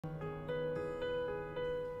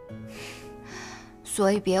所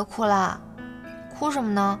以别哭啦，哭什么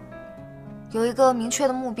呢？有一个明确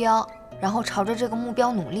的目标，然后朝着这个目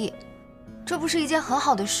标努力，这不是一件很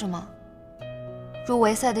好的事吗？入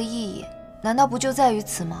围赛的意义，难道不就在于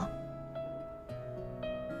此吗？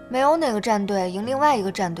没有哪个战队赢另外一个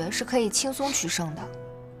战队是可以轻松取胜的，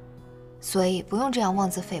所以不用这样妄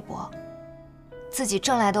自菲薄，自己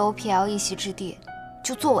挣来的 OPL 一席之地，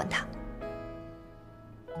就坐稳它。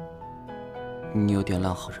你有点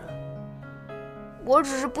烂好人。我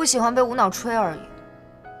只是不喜欢被无脑吹而已。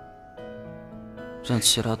让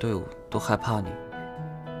其他队伍都害怕你，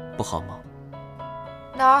不好吗？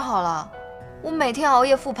哪儿好了？我每天熬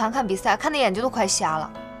夜复盘看比赛，看的眼睛都快瞎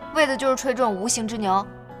了，为的就是吹这种无形之牛。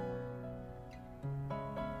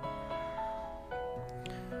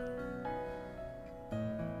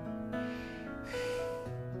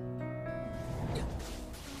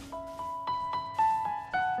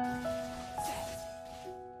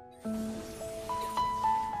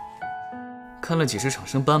看了几十场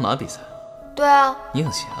升斑马比赛？对啊，你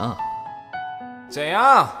很闲啊。怎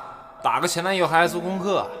样？打个前男友还爱做功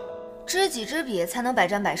课？知己知彼才能百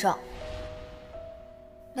战百胜。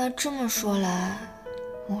那这么说来，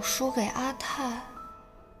我输给阿泰。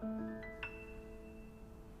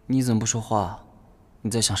你怎么不说话？你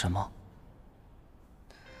在想什么？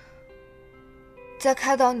在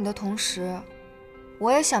开导你的同时，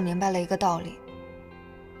我也想明白了一个道理。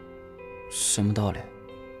什么道理？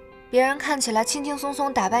别人看起来轻轻松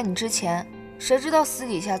松打败你之前，谁知道私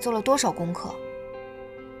底下做了多少功课？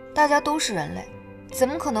大家都是人类，怎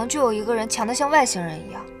么可能就有一个人强得像外星人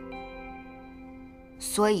一样？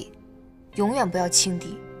所以，永远不要轻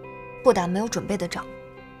敌，不打没有准备的仗。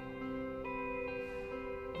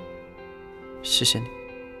谢谢你。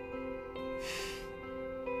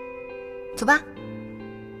走吧。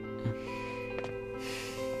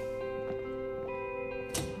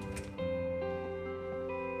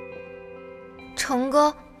成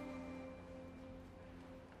哥，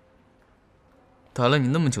打了你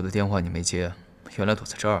那么久的电话你没接，原来躲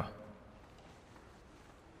在这儿啊。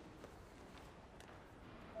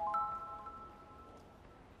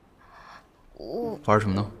玩什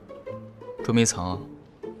么呢？捉迷藏啊？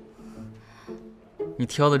你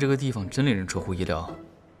挑的这个地方真令人出乎意料，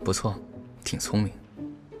不错，挺聪明。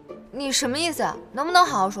你什么意思？能不能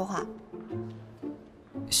好好说话？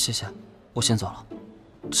谢谢，我先走了。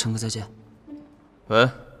成哥再见。喂，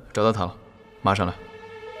找到他了，马上来。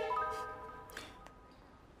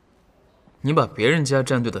你把别人家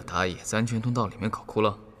战队的打野在安全通道里面搞哭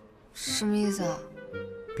了？什么意思啊？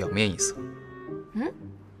表面意思。嗯？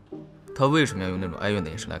他为什么要用那种哀怨的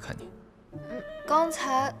眼神来看你？刚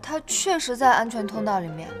才他确实在安全通道里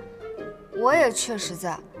面，我也确实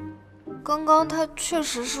在。刚刚他确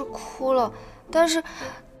实是哭了，但是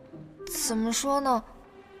怎么说呢？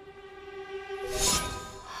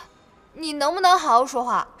你能不能好好说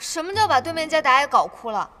话？什么叫把对面家打野搞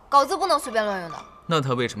哭了？稿子不能随便乱用的。那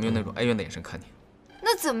他为什么用那种哀怨的眼神看你？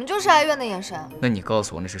那怎么就是哀怨的眼神？那你告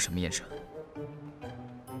诉我那是什么眼神？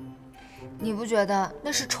你不觉得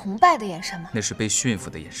那是崇拜的眼神吗？那是被驯服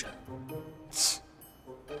的眼神。切，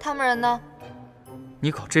他们人呢？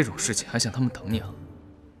你搞这种事情还想他们等你啊？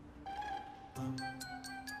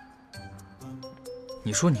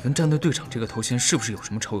你说你跟战队队长这个头衔是不是有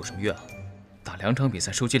什么仇有什么怨啊？打2场比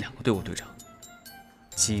赛收集2个队伍队长，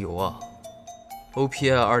机油啊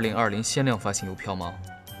 ！OPL 2020限量发行邮票吗？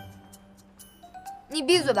你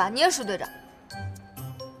闭嘴吧，你也是队长。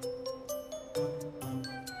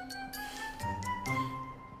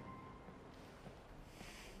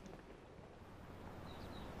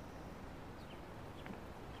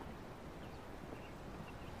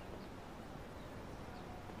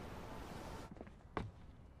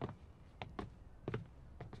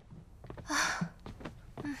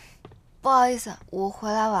不好意思，我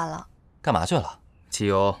回来晚了。干嘛去了？机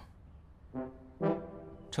油。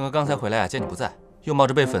成哥刚才回来啊，见你不在，又冒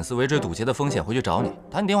着被粉丝围追堵截的风险回去找你，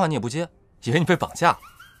打你电话你也不接，以为你被绑架了。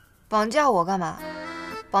绑架我干嘛？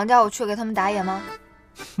绑架我去给他们打野吗？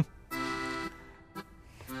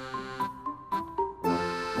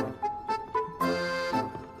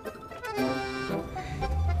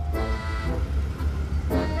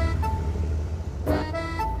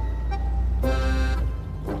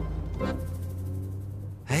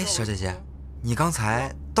哎，小姐姐，你刚才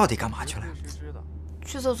到底干嘛去了？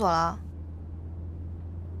去厕所了。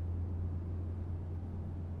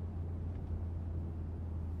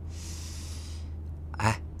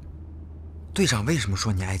哎，队长为什么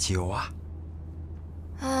说你爱基友啊？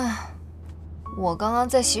唉，我刚刚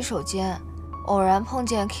在洗手间，偶然碰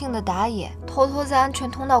见 King 的打野偷偷在安全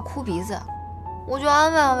通道哭鼻子，我就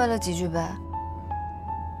安慰安慰了几句呗。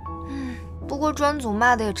不过专组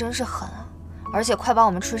骂的也真是狠啊，而且快把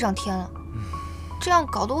我们吹上天了，这样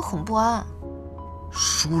搞得我很不安。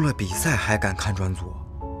输了比赛还敢看专组？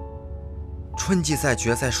春季赛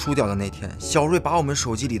决赛输掉的那天，小瑞把我们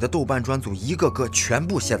手机里的豆瓣专组一个个全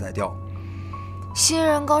部卸载掉。新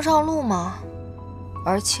人刚上路嘛，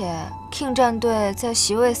而且 King 战队在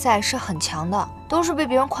席位赛是很强的，都是被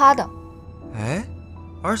别人夸的。哎，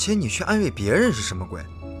而且你去安慰别人是什么鬼？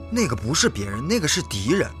那个不是别人，那个是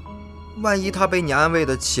敌人。万一他被你安慰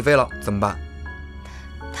的起飞了怎么办？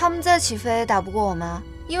他们再起飞打不过我们，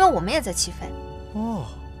因为我们也在起飞。哦，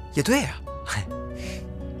也对呀。嘿，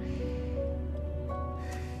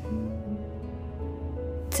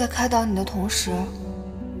在开导你的同时，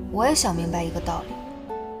我也想明白一个道理：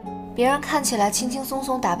别人看起来轻轻松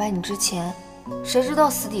松打败你之前，谁知道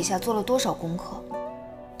私底下做了多少功课？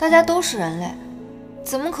大家都是人类，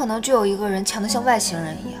怎么可能就有一个人强得像外星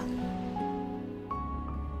人一样？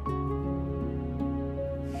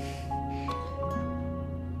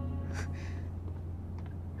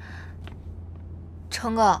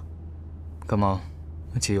成哥，干嘛？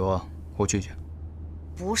机油啊？我拒绝。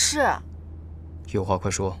不是，有话快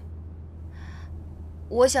说。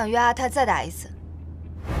我想约阿泰再打一次。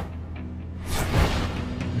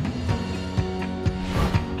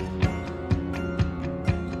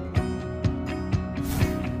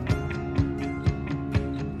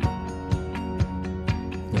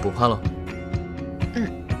你不怕了？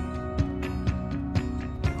嗯。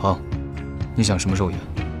好，你想什么时候约？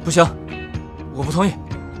不行，我不同意，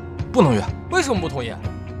不能约。为什么不同意？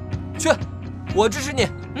去，我支持你。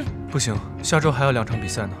不行，下周还有2场比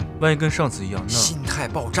赛呢，万一跟上次一样，那心态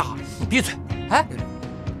爆炸。你闭嘴！哎，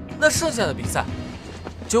那剩下的比赛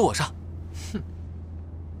就由我上。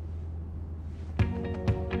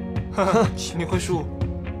你会输。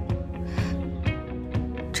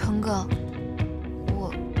成哥，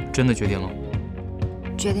我真的决定了？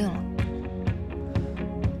决定了。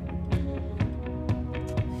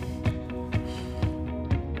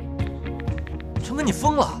成哥，你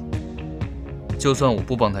疯了！就算我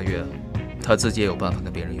不帮他约，他自己也有办法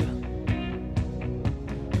跟别人约。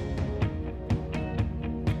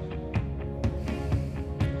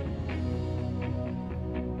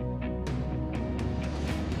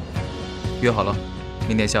约好了，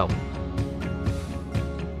明天下午。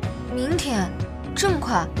明天？这么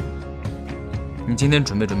快？你今天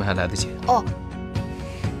准备还来得及。哦，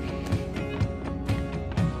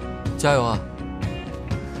加油啊！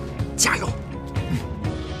加油！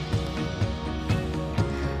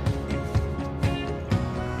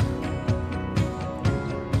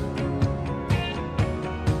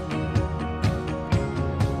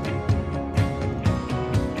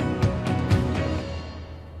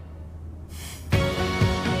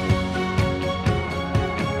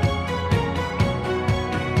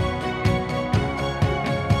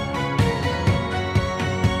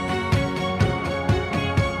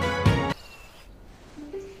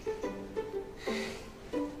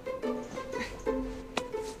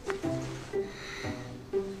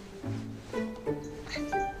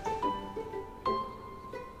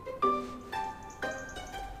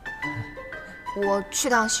我去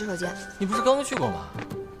趟洗手间。你不是刚去过吗？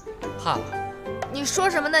怕了？你说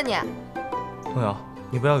什么呢你？童瑶，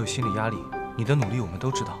你不要有心理压力，你的努力我们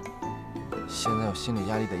都知道。现在有心理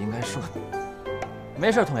压力的应该是我。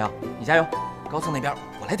没事，童瑶，你加油。高层那边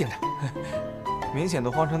我来顶着。明显都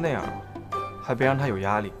慌成那样了，还别让他有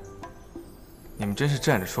压力。你们真是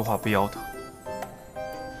站着说话不腰疼。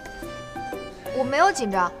我没有紧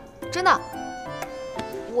张，真的，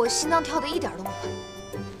我心脏跳的一点都不快。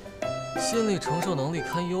心理承受能力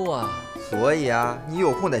堪忧啊！所以啊，你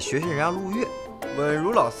有空得学学人家陆越，稳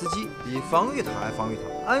如老司机，比防御塔还防御塔，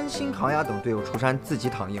安心扛压等队友出山自己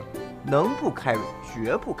躺赢，能不carry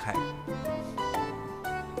绝不carry。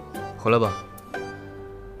回来吧，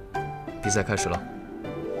比赛开始了。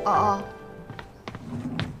哦哦。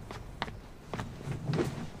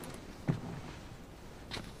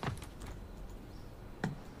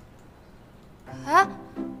哎，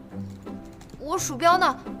我鼠标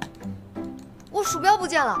呢？我鼠标不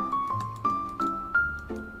见了，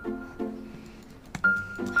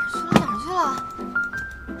哪儿去了？哪儿去了？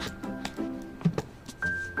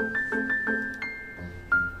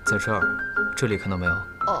在这儿，这里看到没有？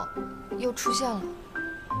哦，又出现了。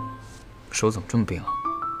手怎么这么冰啊？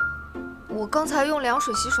我刚才用凉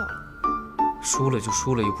水洗手了。输了就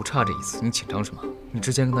输了，又不差这一次，你紧张什么？你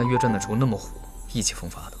之前跟他约战的时候那么火，意气风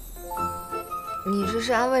发的。你这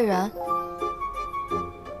是安慰人？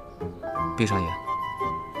闭上眼，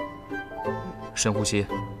深呼吸，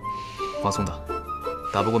放松打。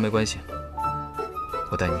打不过没关系，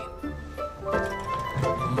我带你。哦，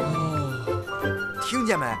听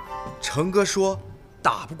见没？成哥说，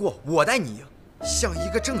打不过我带你赢，像一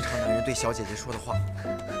个正常男人对小姐姐说的话。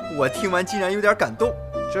我听完竟然有点感动。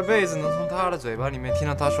这辈子能从他的嘴巴里面听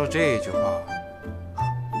到他说这句话，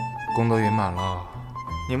功德圆满了。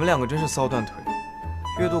你们两个真是骚断腿。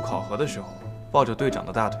月度考核的时候，抱着队长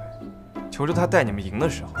的大腿，求着他带你们赢的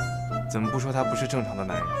时候，怎么不说他不是正常的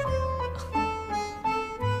男人？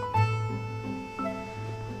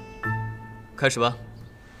开始吧。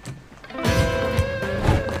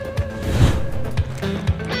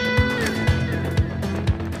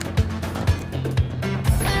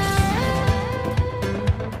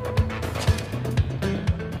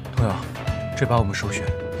童瑶，这把我们首选，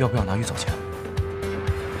要不要拿玉藻钱？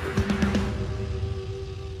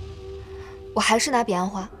我还是拿彼岸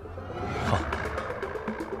花。好。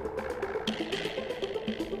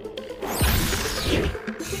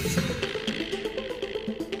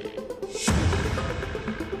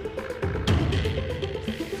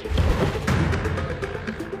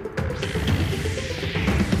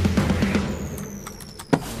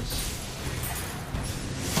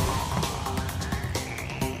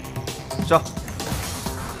上。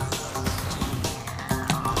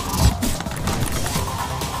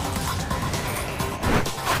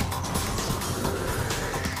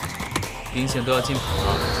明显都要进跑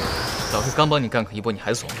了，老师刚帮你干可一波，你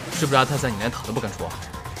还怂，是不是阿泰赛你连塔都不敢出啊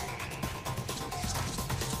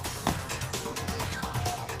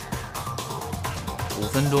？5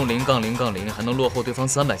分钟0-0-0，还能落后对方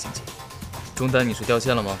300经济，中单你是掉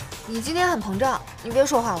线了吗？你今天很膨胀，你别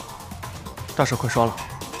说话了。大蛇快刷了，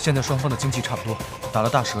现在双方的经济差不多，打了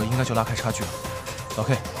大蛇应该就拉开差距了。老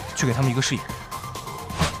K， 去给他们一个示意。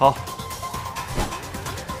好。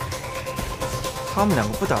他们两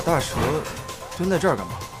个不打大蛇，蹲在这儿干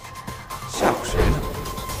嘛？吓唬谁呢？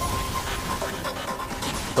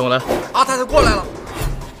跟我来。阿太太过来了。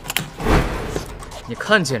你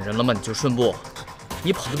看见人了吗？你就顺步，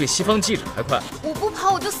你跑得比西方记者还快。我不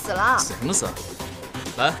跑我就死了。死什么死？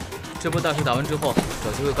来，这波大蛇打完之后，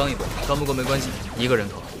找机会刚一波，刚不过没关系，一个人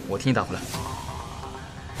头，我替你打回来。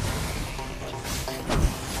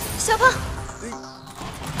小胖，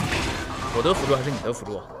我的辅助还是你的辅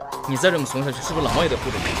助？你再这么怂下去，是不是老猫也得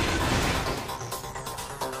护着你？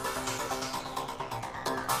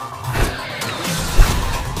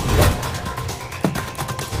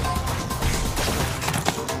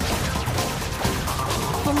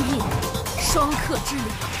封印，双克之力。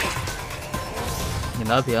你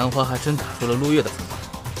拿彼岸花还真打出了陆月的风范。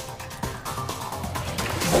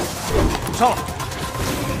上了。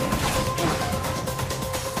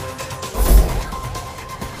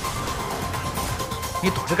你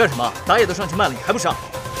躲着干什么？打野都上去卖了，你还不上？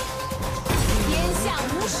天下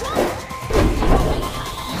无双。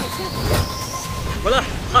回来，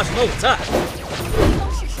怕什么？我在。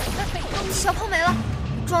小胖没了，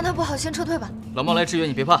状态不好，先撤退吧。老猫来支援，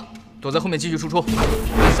你别怕，躲在后面继续输出。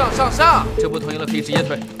上！这波团赢了可以直接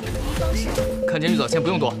退。看见玉藻先不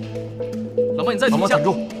用躲。老猫你再停一下。老猫挡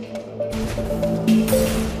住。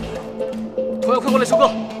团友快过来收割。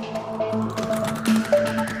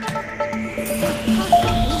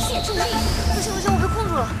不行，我被控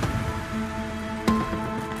住了。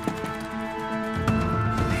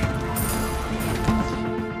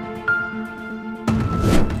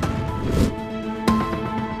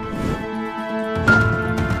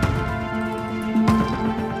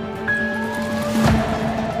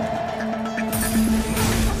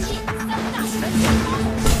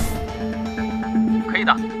可以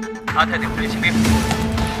打，阿泰得回清兵。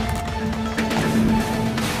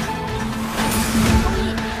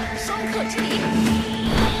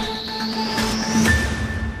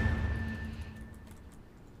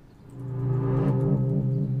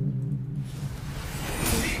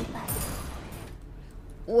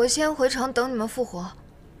我先回城等你们复活。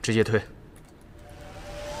直接退。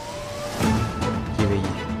1v1，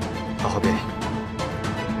好好表演。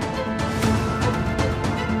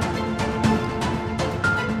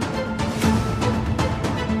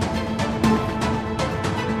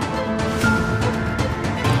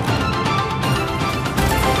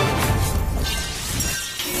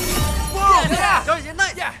小姐姐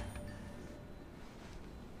耐点。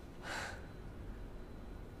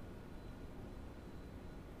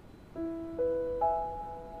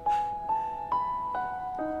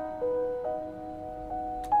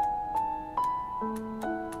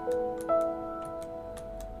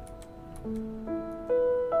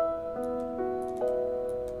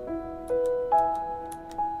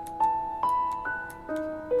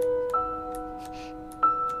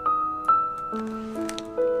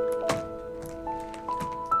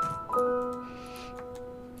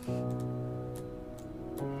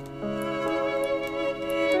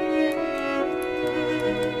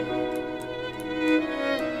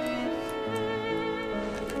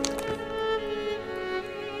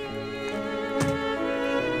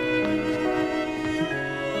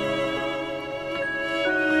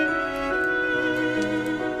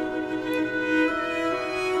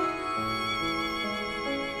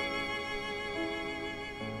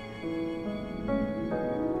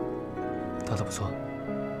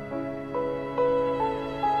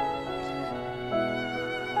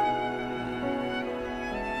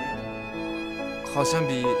好像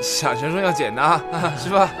比想象中要简单，是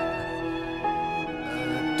吧？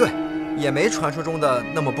对，也没传说中的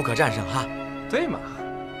那么不可战胜哈。对嘛，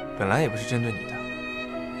本来也不是针对你的。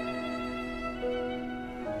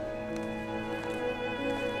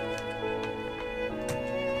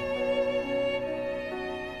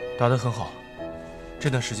打得很好，这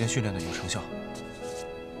段时间训练的有成效。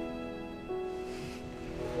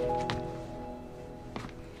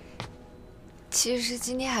其实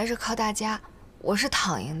今天还是靠大家，我是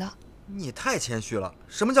躺赢的。你太谦虚了，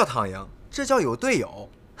什么叫躺赢？这叫有队友。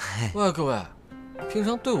喂，各位，平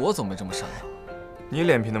常对我怎么没这么善良？你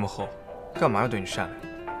脸皮那么厚，干嘛要对你善良？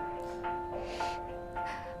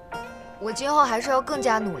我今后还是要更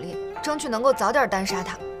加努力，争取能够早点单杀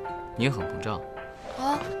他。你也很膨胀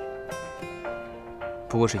啊？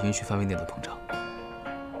不过是允许范围内的膨胀。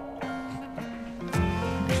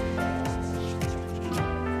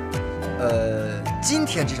今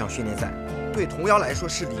天这场训练赛对童谣来说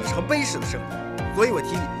是里程碑式的胜利，所以我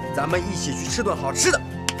提议咱们一起去吃顿好吃的。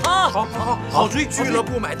好追！俱乐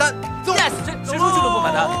部买单，走 ！Yes， 谁说俱乐部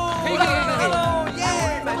买单？可以。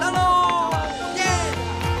耶，买单喽！耶！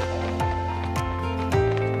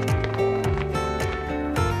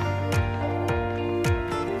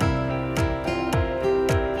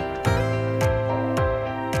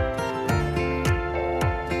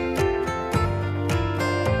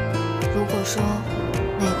如果说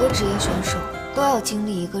每个职业选手都要经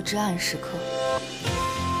历一个至暗时刻，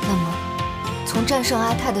那么从战胜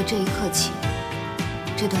阿泰的这一刻起，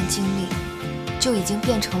这段经历就已经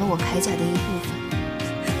变成了我铠甲的一部分。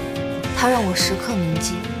它让我时刻铭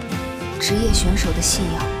记职业选手的信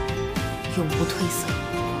仰，永不褪色。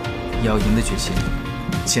也要赢的决心，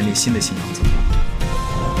建立新的信仰，怎么了？